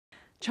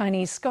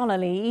Chinese scholar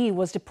Li Yi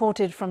was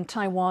deported from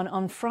Taiwan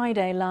on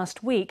Friday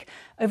last week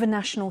over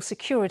national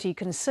security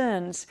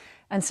concerns.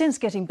 And since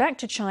getting back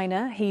to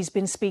China, he's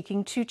been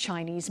speaking to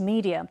Chinese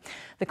media.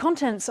 The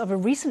contents of a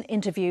recent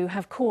interview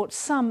have caught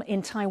some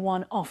in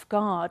Taiwan off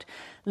guard.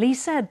 Li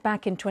said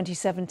back in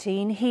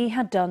 2017 he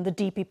had done the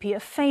DPP a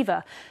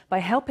favour by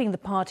helping the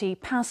party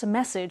pass a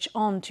message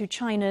on to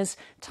China's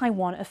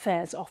Taiwan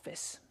Affairs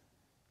Office.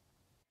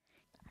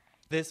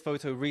 This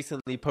photo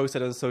recently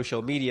posted on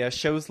social media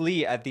shows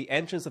Li at the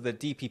entrance of the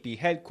DPP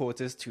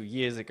headquarters 2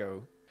 years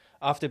ago.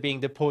 After being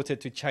deported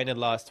to China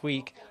last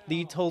week,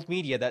 Li told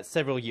media that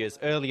several years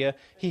earlier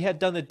he had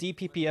done the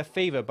DPP a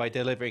favor by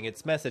delivering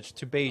its message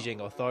to Beijing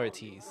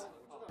authorities.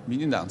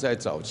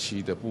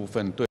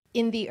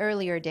 In the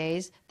earlier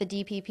days, the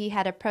DPP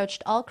had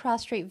approached all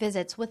cross-strait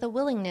visits with a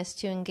willingness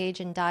to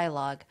engage in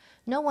dialogue.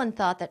 No one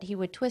thought that he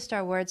would twist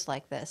our words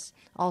like this.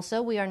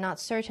 Also, we are not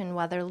certain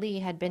whether Li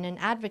had been an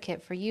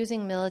advocate for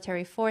using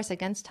military force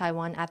against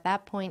Taiwan at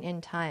that point in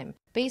time.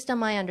 Based on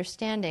my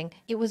understanding,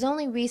 it was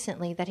only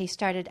recently that he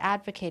started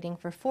advocating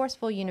for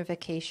forceful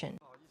unification.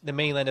 The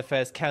Mainland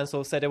Affairs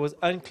Council said it was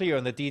unclear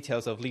on the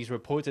details of Li's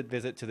reported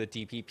visit to the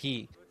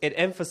DPP. It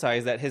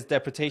emphasized that his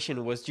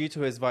deportation was due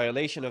to his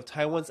violation of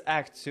Taiwan's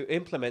act to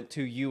implement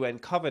 2 UN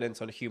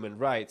covenants on human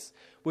rights,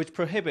 which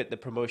prohibit the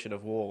promotion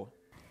of war.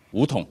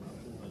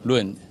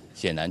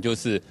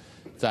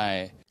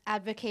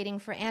 Advocating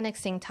for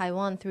annexing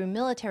Taiwan through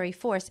military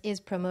force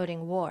is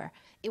promoting war.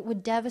 It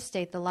would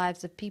devastate the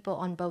lives of people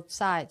on both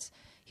sides.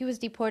 He was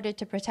deported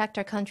to protect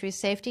our country's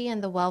safety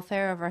and the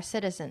welfare of our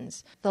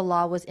citizens. The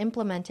law was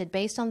implemented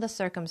based on the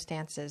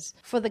circumstances.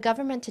 For the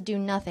government to do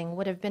nothing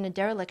would have been a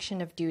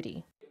dereliction of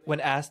duty.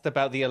 When asked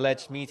about the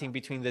alleged meeting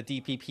between the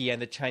DPP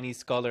and the Chinese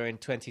scholar in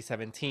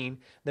 2017,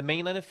 the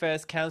Mainland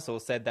Affairs Council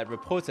said that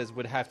reporters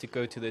would have to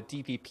go to the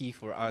DPP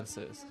for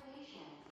answers.